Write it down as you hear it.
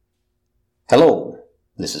Hello,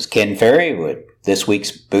 this is Ken Ferry with this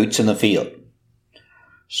week's Boots in the Field.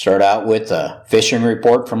 Start out with a fishing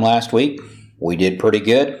report from last week. We did pretty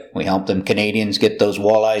good. We helped them Canadians get those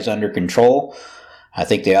walleyes under control. I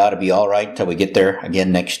think they ought to be all right until we get there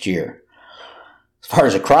again next year. As far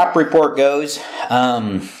as a crop report goes,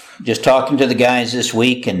 just talking to the guys this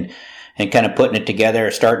week and kind of putting it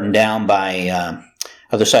together, starting down by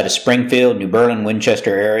other side of Springfield, New Berlin,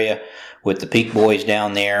 Winchester area with the Peak Boys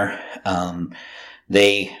down there.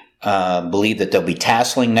 They believe that they'll be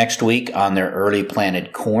tasseling next week on their early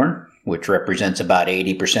planted corn, which represents about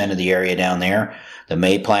 80% of the area down there. The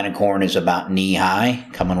May planted corn is about knee high,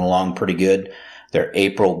 coming along pretty good. Their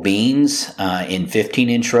April beans in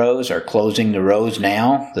 15-inch rows are closing the rows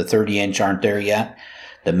now. The 30-inch aren't there yet.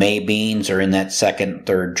 The May beans are in that second,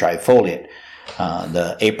 third trifoliate.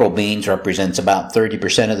 The April beans represents about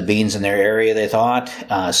 30% of the beans in their area, they thought.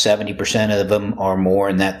 70% of them or more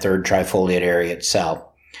in that third trifoliate area itself.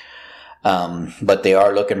 But they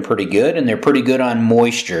are looking pretty good, and they're pretty good on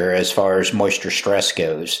moisture as far as moisture stress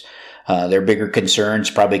goes. Their bigger concerns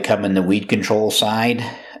probably come in the weed control side,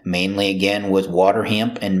 mainly again with water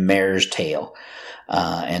hemp and mare's tail.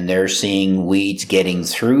 And they're seeing weeds getting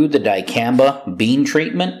through the dicamba bean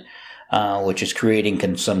treatment, which is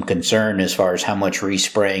creating some concern as far as how much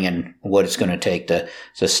respraying and what it's going to take to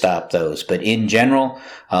stop those. But in general,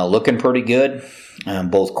 looking pretty good.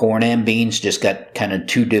 Both corn and beans just got kind of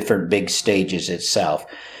two different big stages itself.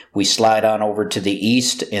 We slide on over to the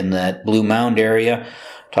east in that Blue Mound area,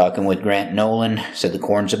 talking with Grant Nolan, said the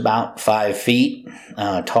corn's about 5 feet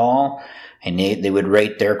tall, and they would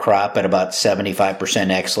rate their crop at about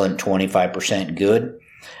 75% excellent, 25% good.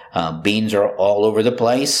 Beans are all over the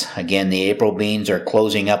place. Again, the April beans are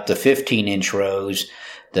closing up the 15-inch rows.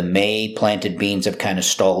 The May planted beans have kind of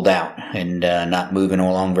stalled out and not moving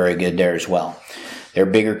along very good there as well. Their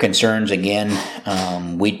bigger concerns,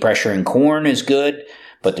 again, weed pressure in corn is good,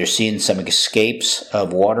 but they're seeing some escapes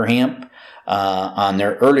of water hemp on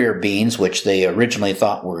their earlier beans, which they originally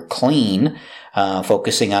thought were clean,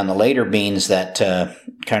 focusing on the later beans that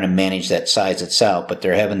kind of manage that size itself, but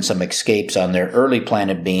they're having some escapes on their early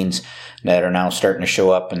planted beans that are now starting to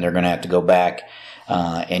show up, and they're going to have to go back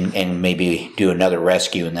and maybe do another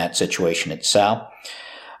rescue in that situation itself.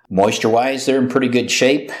 Moisture-wise, they're in pretty good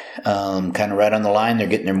shape, kind of right on the line. They're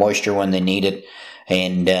getting their moisture when they need it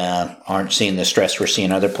and aren't seeing the stress we're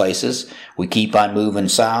seeing other places. We keep on moving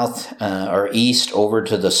south or east over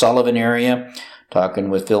to the Sullivan area. Talking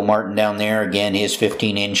with Phil Martin down there. Again, his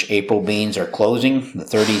 15-inch April beans are closing. The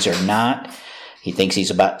 30s are not. He thinks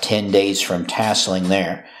he's about 10 days from tasseling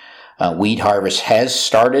there. Wheat harvest has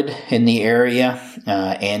started in the area,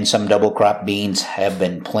 and some double crop beans have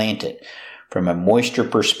been planted. From a moisture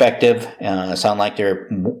perspective, sound like they're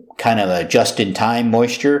kind of a just-in-time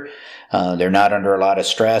moisture. They're not under a lot of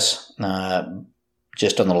stress.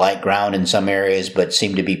 Just on the light ground in some areas, but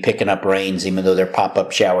seem to be picking up rains, even though they're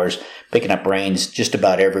pop-up showers, picking up rains just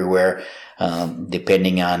about everywhere,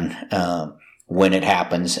 depending on when it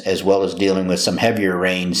happens, as well as dealing with some heavier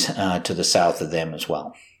rains to the south of them as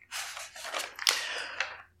well.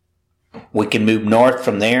 We can move north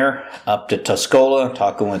from there up to Tuscola,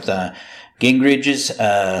 talking with Gingrich's.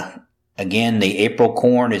 Again, the April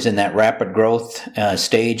corn is in that rapid growth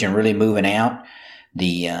stage and really moving out.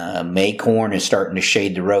 The May corn is starting to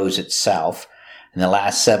shade the rows itself. In the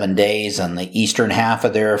last 7 days on the eastern half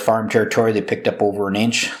of their farm territory, they picked up over an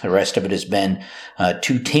inch. The rest of it has been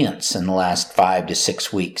 0.2 in the last 5 to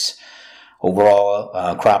 6 weeks.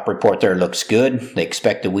 Overall, crop report there looks good. They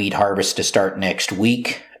expect the wheat harvest to start next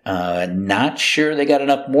week. Not sure they got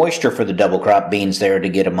enough moisture for the double crop beans there to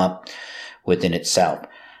get them up within itself.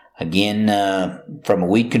 Again, from a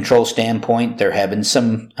weed control standpoint, they're having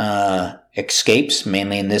some escapes,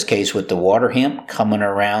 mainly in this case with the water hemp, coming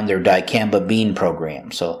around their dicamba bean program.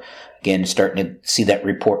 So again, starting to see that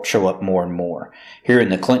report show up more and more. Here in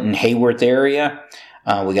the Clinton-Hayworth area,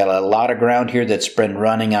 we got a lot of ground here that's been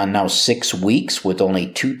running on now 6 weeks with only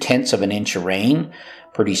 0.2 of an inch of rain.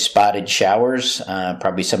 Pretty spotted showers,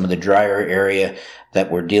 probably some of the drier area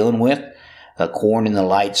that we're dealing with. Corn in the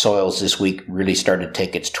light soils this week really started to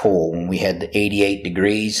take its toll. When we had the 88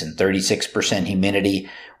 degrees and 36% humidity,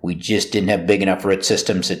 we just didn't have big enough root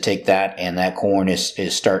systems to take that, and that corn is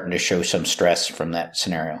starting to show some stress from that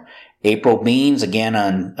scenario. April beans, again,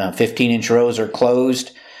 on 15-inch rows are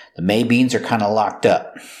closed. The May beans are kind of locked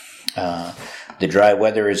up. The dry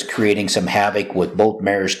weather is creating some havoc with both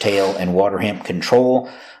mare's tail and water hemp control.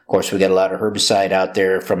 Of course, we got a lot of herbicide out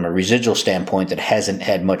there from a residual standpoint that hasn't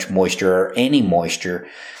had much moisture or any moisture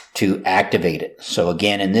to activate it. So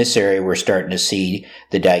again, in this area, we're starting to see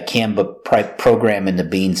the dicamba program in the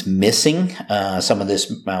beans missing. Some of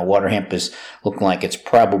this water hemp is looking like it's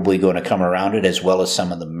probably going to come around it, as well as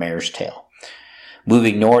some of the mare's tail.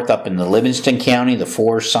 Moving north up in the Livingston County, the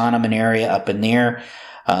Forest Sonneman area up in there,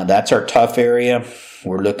 that's our tough area.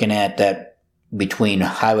 We're looking at that between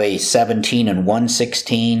Highway 17 and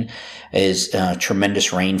 116 is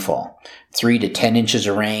tremendous rainfall. 3 to 10 inches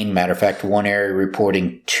of rain. Matter of fact, one area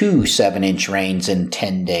reporting 2 7-inch rains in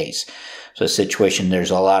 10 days. So a situation,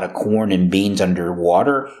 there's a lot of corn and beans under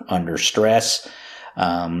water, under stress.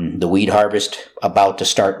 The wheat harvest about to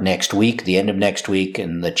start next week, the end of next week,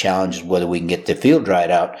 and the challenge is whether we can get the field dried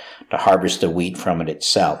out to harvest the wheat from it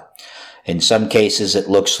itself. In some cases, it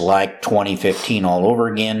looks like 2015 all over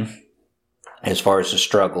again as far as the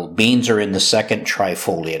struggle. Beans are in the second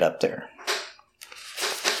trifoliate up there.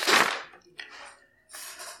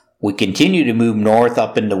 We continue to move north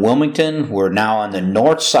up into Wilmington. We're now on the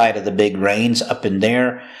north side of the big rains up in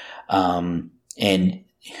there. Talking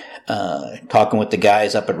with the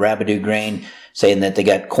guys up at Rabideau Grain, saying that they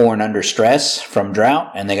got corn under stress from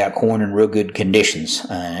drought and they got corn in real good conditions.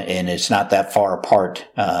 And it's not that far apart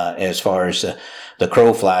as far as the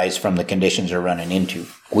crow flies from the conditions they're running into.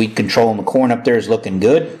 Weed control in the corn up there is looking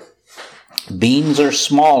good. Beans are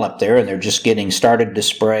small up there and they're just getting started to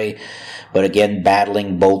spray. But again,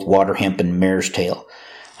 battling both water hemp and mare's tail.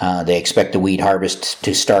 They expect the wheat harvest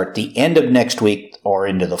to start the end of next week or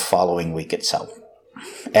into the following week itself.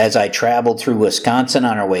 As I traveled through Wisconsin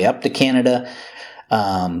on our way up to Canada,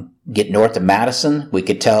 get north of Madison, we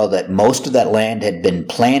could tell that most of that land had been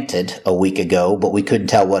planted a week ago, but we couldn't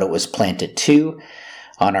tell what it was planted to.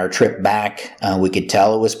 On our trip back, we could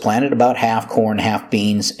tell it was planted about half corn, half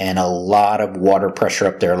beans, and a lot of water pressure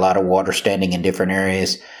up there, a lot of water standing in different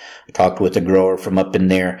areas. I talked with a grower from up in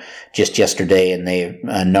there just yesterday, and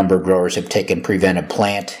a number of growers have taken preventive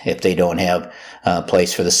plant if they don't have a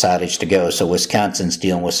place for the silage to go. So Wisconsin's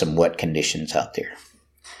dealing with some wet conditions out there.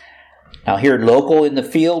 Now here local in the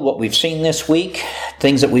field, what we've seen this week,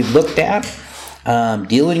 things that we've looked at,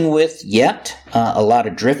 dealing with yet a lot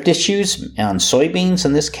of drift issues on soybeans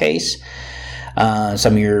in this case.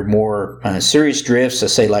 Some of your more serious drifts, so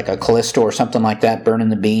say like a Callisto or something like that, burning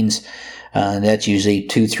the beans. That's usually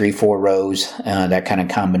 2, 3, 4 rows, that kind of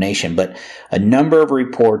combination. But a number of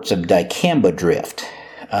reports of dicamba drift,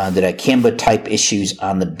 the dicamba type issues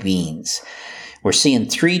on the beans. We're seeing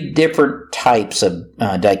 3 different types of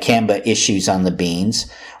dicamba issues on the beans.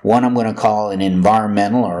 One I'm going to call an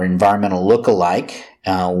environmental or environmental look-alike,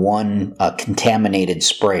 one a contaminated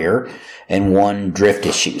sprayer, and one drift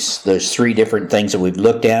issues. There's 3 different things that we've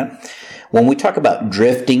looked at. When we talk about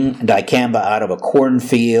drifting dicamba out of a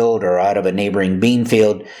cornfield or out of a neighboring bean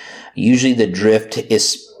field, usually the drift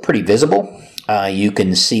is pretty visible. You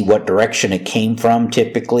can see what direction it came from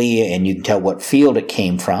typically, and you can tell what field it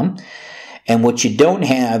came from. And what you don't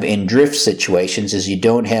have in drift situations is you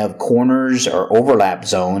don't have corners or overlap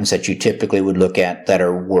zones that you typically would look at that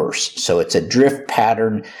are worse. So it's a drift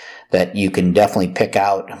pattern that you can definitely pick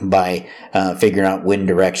out by figuring out wind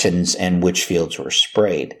directions and which fields were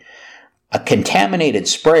sprayed. A contaminated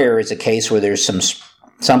sprayer is a case where there's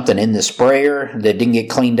something in the sprayer that didn't get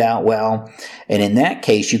cleaned out well. And in that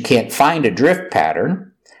case, you can't find a drift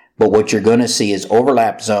pattern, but what you're going to see is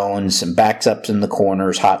overlap zones and backs ups in the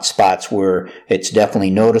corners, hot spots where it's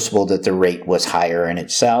definitely noticeable that the rate was higher in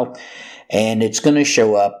itself. And it's going to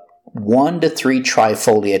show up 1 to 3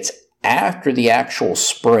 trifoliates after the actual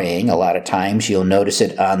spraying. A lot of times you'll notice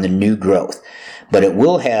it on the new growth, but it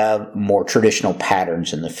will have more traditional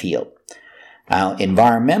patterns in the field. Now,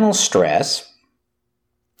 environmental stress,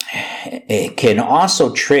 it can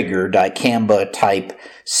also trigger dicamba-type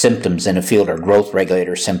symptoms in a field or growth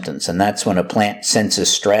regulator symptoms, and that's when a plant senses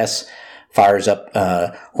stress, fires up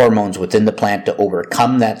hormones within the plant to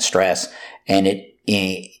overcome that stress, and it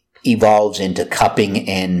evolves into cupping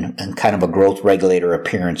and kind of a growth regulator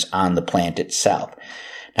appearance on the plant itself.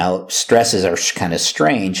 Now, stresses are kind of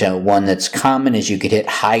strange. One that's common is you could hit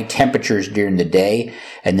high temperatures during the day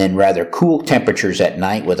and then rather cool temperatures at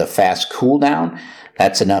night with a fast cool down.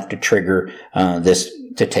 That's enough to trigger this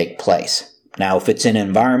to take place. Now, if it's an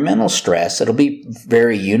environmental stress, it'll be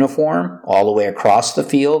very uniform all the way across the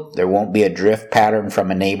field. There won't be a drift pattern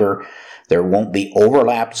from a neighbor. There won't be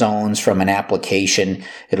overlap zones from an application.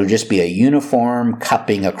 It'll just be a uniform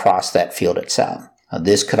cupping across that field itself. Now,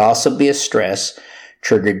 this could also be a stress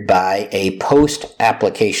triggered by a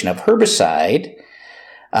post-application of herbicide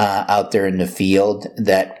out there in the field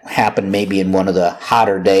that happened maybe in one of the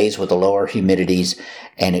hotter days with the lower humidities,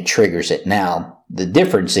 and it triggers it. Now, The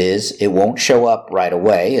difference is it won't show up right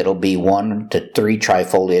away. It'll be 1 to 3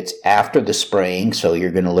 trifoliates after the spraying, so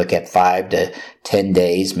you're going to look at 5 to 10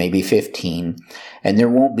 days, maybe 15, and there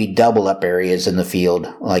won't be double up areas in the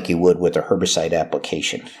field like you would with a herbicide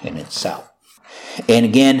application in itself. And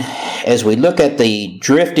again, as we look at the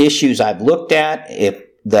drift issues I've looked at,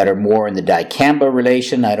 that are more in the dicamba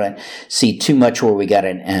relation, I don't see too much where we got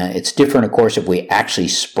it's different, of course, if we actually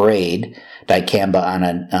sprayed dicamba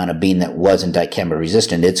on a bean that wasn't dicamba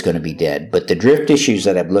resistant, it's going to be dead. But the drift issues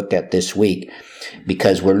that I've looked at this week,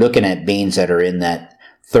 because we're looking at beans that are in that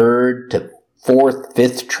 3rd to 4th,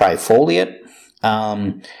 5th trifoliate,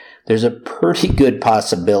 there's a pretty good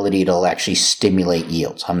possibility it'll actually stimulate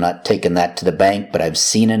yields. I'm not taking that to the bank, but I've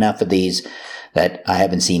seen enough of these that I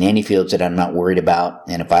haven't seen any fields that I'm not worried about.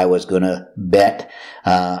 And if I was going to bet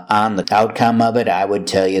on the outcome of it, I would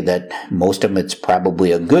tell you that most of them it's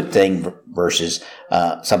probably a good thing versus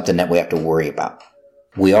something that we have to worry about.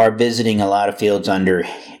 We are visiting a lot of fields under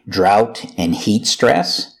drought and heat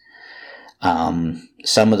stress.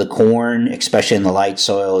 Some of the corn, especially in the light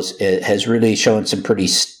soils, it has really shown some pretty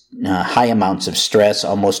high amounts of stress,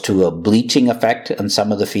 almost to a bleaching effect on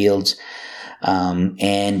some of the fields.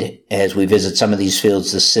 And as we visit some of these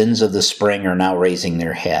fields, the sins of the spring are now raising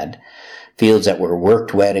their head. Fields that were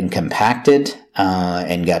worked wet and compacted,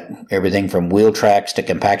 and got everything from wheel tracks to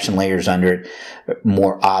compaction layers under it,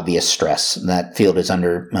 more obvious stress. That field is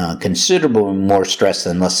under considerable more stress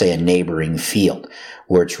than, let's say, a neighboring field,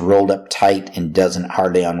 where it's rolled up tight and doesn't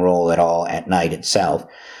hardly unroll at all at night itself.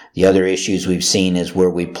 The other issues we've seen is where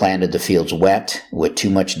we planted the fields wet with too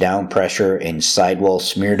much down pressure and sidewall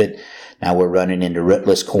smeared it. Now we're running into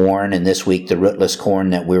rootless corn, and this week the rootless corn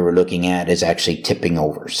that we were looking at is actually tipping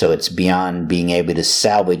over. So it's beyond being able to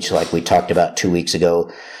salvage like we talked about 2 weeks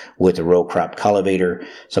ago with the row crop cultivator.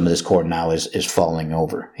 Some of this corn now is falling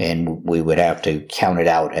over, and we would have to count it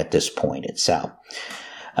out at this point itself.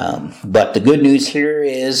 But the good news here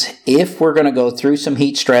is if we're going to go through some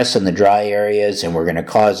heat stress in the dry areas and we're going to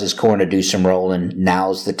cause this corn to do some rolling,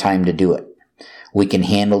 now's the time to do it. We can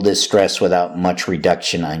handle this stress without much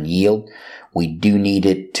reduction on yield. We do need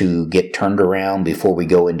it to get turned around before we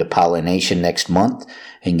go into pollination next month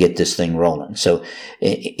and get this thing rolling. So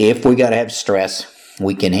if we got to have stress,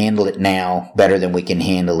 we can handle it now better than we can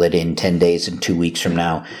handle it in 10 days and 2 weeks from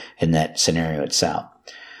now in that scenario itself.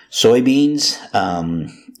 Soybeans,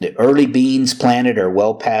 the early beans planted are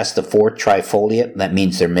well past the 4th trifoliate. That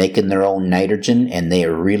means they're making their own nitrogen and they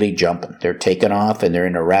are really jumping. They're taking off and they're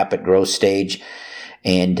in a rapid growth stage.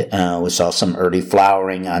 And we saw some early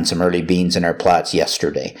flowering on some early beans in our plots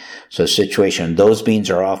yesterday. So situation, those beans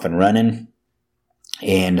are off and running,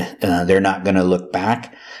 and they're not going to look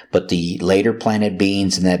back. But the later planted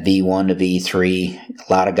beans in that V1 to V3,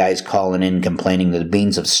 a lot of guys calling in complaining that the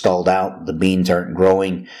beans have stalled out. The beans aren't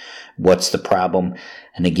growing. What's the problem?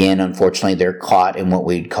 And again, unfortunately, they're caught in what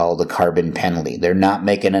we'd call the carbon penalty. They're not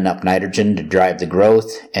making enough nitrogen to drive the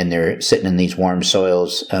growth, and they're sitting in these warm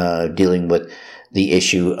soils dealing with the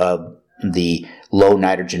issue of the low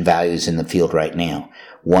nitrogen values in the field right now.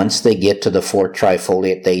 Once they get to the 4th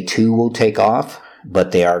trifoliate, they too will take off,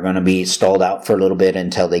 but they are going to be stalled out for a little bit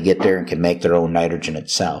until they get there and can make their own nitrogen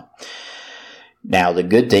itself. Now, the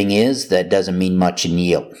good thing is that doesn't mean much in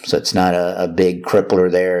yield. So it's not a big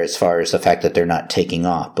crippler there as far as the fact that they're not taking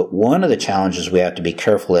off. But one of the challenges we have to be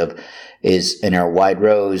careful of is in our wide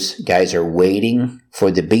rows, guys are waiting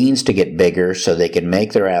for the beans to get bigger so they can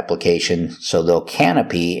make their application, so they'll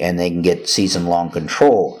canopy and they can get season-long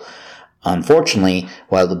control. Unfortunately,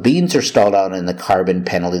 while the beans are stalled out in the carbon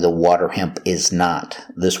penalty, the water hemp is not.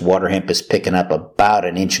 This water hemp is picking up about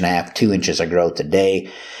 1.5 inches, 2 inches of growth a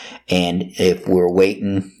day. And if we're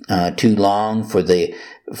waiting too long for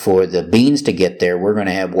the beans to get there, we're going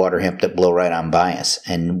to have water hemp that blow right on by us.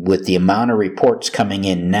 And with the amount of reports coming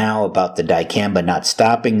in now about the dicamba not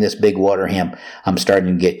stopping this big water hemp, I'm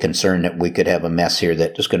starting to get concerned that we could have a mess here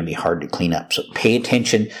that is going to be hard to clean up. So pay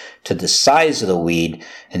attention to the size of the weed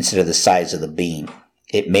instead of the size of the bean.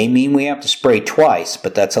 It may mean we have to spray twice,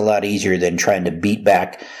 but that's a lot easier than trying to beat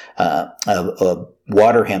back a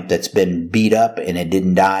water hemp that's been beat up and it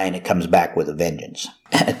didn't die and it comes back with a vengeance.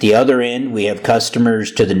 At the other end, we have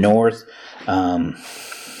customers to the north.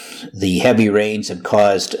 The heavy rains have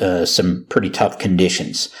caused some pretty tough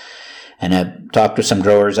conditions. And I've talked to some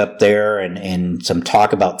growers up there and some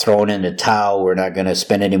talk about throwing in the towel. We're not going to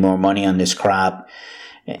spend any more money on this crop.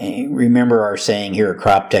 And remember our saying here at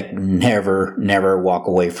CropTech, never walk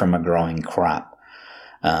away from a growing crop.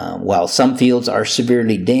 While some fields are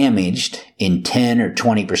severely damaged in 10 or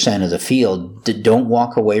 20% of the field, don't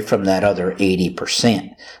walk away from that other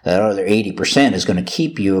 80%. That other 80% is going to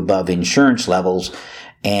keep you above insurance levels,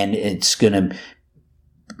 and it's going to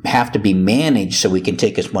have to be managed so we can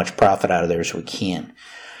take as much profit out of there as we can.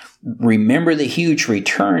 Remember the huge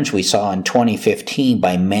returns we saw in 2015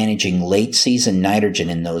 by managing late season nitrogen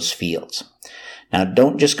in those fields. Now,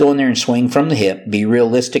 don't just go in there and swing from the hip. Be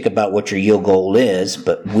realistic about what your yield goal is,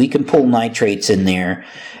 but we can pull nitrates in there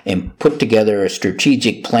and put together a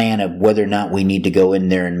strategic plan of whether or not we need to go in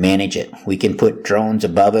there and manage it. We can put drones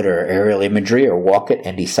above it or aerial imagery or walk it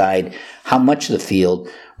and decide how much of the field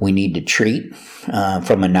we need to treat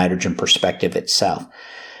from a nitrogen perspective itself.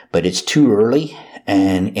 But it's too early.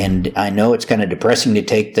 And I know it's kind of depressing to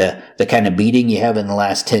take the kind of beating you have in the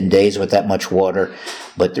last 10 days with that much water,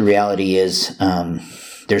 but the reality is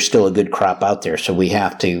there's still a good crop out there, so we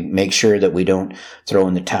have to make sure that we don't throw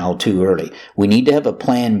in the towel too early. We need to have a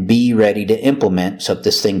plan B ready to implement, so if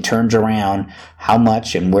this thing turns around, how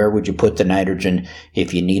much and where would you put the nitrogen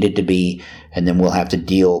if you need it to be, and then we'll have to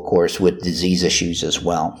deal, of course, with disease issues as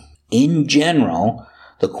well. In general,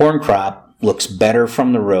 the corn crop looks better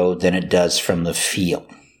from the road than it does from the field.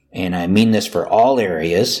 And I mean this for all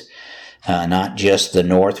areas, not just the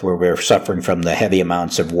north where we're suffering from the heavy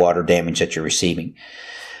amounts of water damage that you're receiving.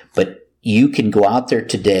 But you can go out there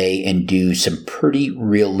today and do some pretty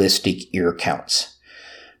realistic ear counts.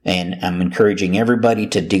 And I'm encouraging everybody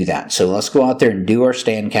to do that. So let's go out there and do our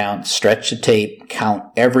stand count, stretch the tape, count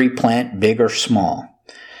every plant, big or small.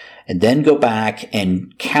 And then go back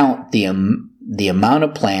and count the amount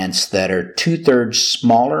of plants that are 2/3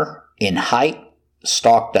 smaller in height,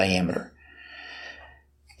 stalk diameter.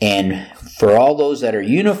 And for all those that are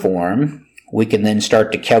uniform, we can then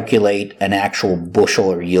start to calculate an actual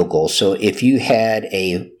bushel or yield goal. So if you had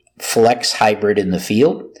a flex hybrid in the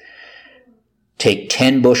field, take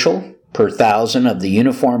 10 bushel per 1,000 of the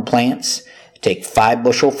uniform plants, take 5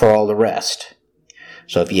 bushel for all the rest.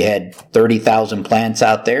 So if you had 30,000 plants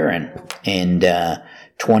out there and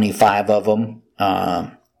 25 of them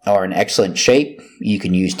are in excellent shape, you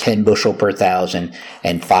can use 10 bushel per 1,000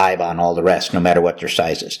 and 5 on all the rest, no matter what their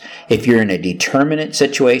size is. If you're in a determinate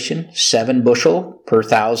situation, 7 bushel per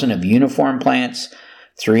 1,000 of uniform plants,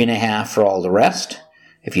 3.5 for all the rest.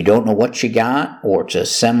 If you don't know what you got, or it's a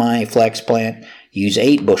semi-flex plant, use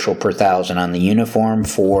 8 bushel per 1,000 on the uniform,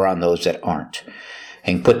 4 on those that aren't.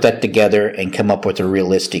 And put that together and come up with a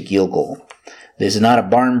realistic yield goal. This is not a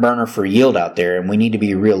barn burner for yield out there, and we need to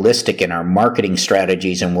be realistic in our marketing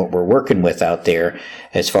strategies and what we're working with out there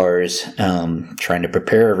as far as trying to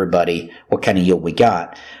prepare everybody what kind of yield we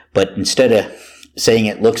got. But instead of saying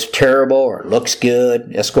it looks terrible or it looks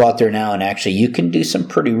good, let's go out there now and actually you can do some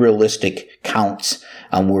pretty realistic counts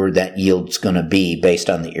on where that yield's going to be based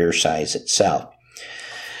on the ear size itself.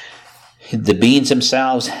 The beans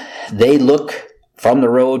themselves, they look from the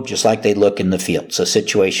road just like they look in the field. It's a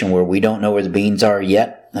situation where we don't know where the beans are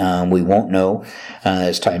yet. We won't know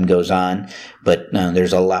as time goes on, but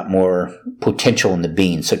there's a lot more potential in the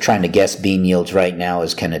beans. So trying to guess bean yields right now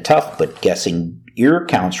is kind of tough, but guessing ear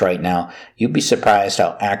counts right now, you'll be surprised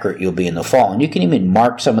how accurate you'll be in the fall. And you can even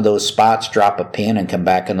mark some of those spots, drop a pin, and come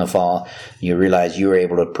back in the fall. You realize you were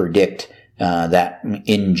able to predict that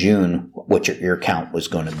in June what your ear count was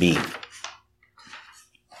going to be.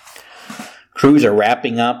 Crews are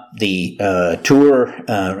wrapping up the tour,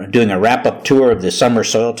 doing a wrap-up tour of the summer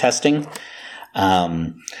soil testing.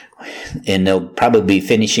 And they'll probably be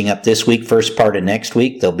finishing up this week, first part of next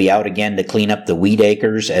week. They'll be out again to clean up the wheat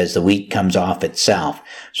acres as the wheat comes off itself.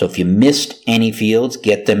 So if you missed any fields,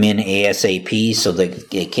 get them in ASAP so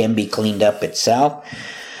that it can be cleaned up itself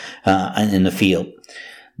in the field.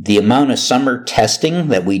 The amount of summer testing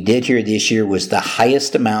that we did here this year was the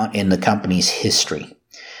highest amount in the company's history.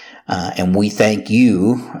 And we thank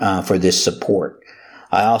you for this support.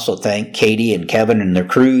 I also thank Katie and Kevin and their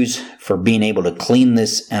crews for being able to clean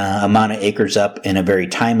this amount of acres up in a very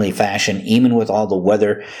timely fashion, even with all the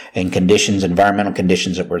weather and conditions, environmental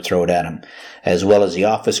conditions that were thrown at them, as well as the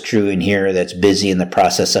office crew in here that's busy in the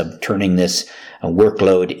process of turning this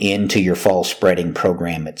workload into your fall spreading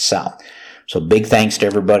program itself. So big thanks to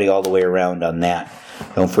everybody all the way around on that.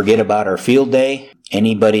 Don't forget about our field day.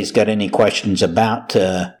 Anybody's got any questions about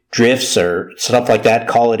drifts or stuff like that,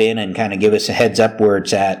 call it in and kind of give us a heads up where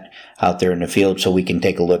it's at out there in the field so we can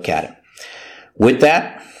take a look at it. With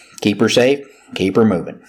that, keep her safe, keep her moving.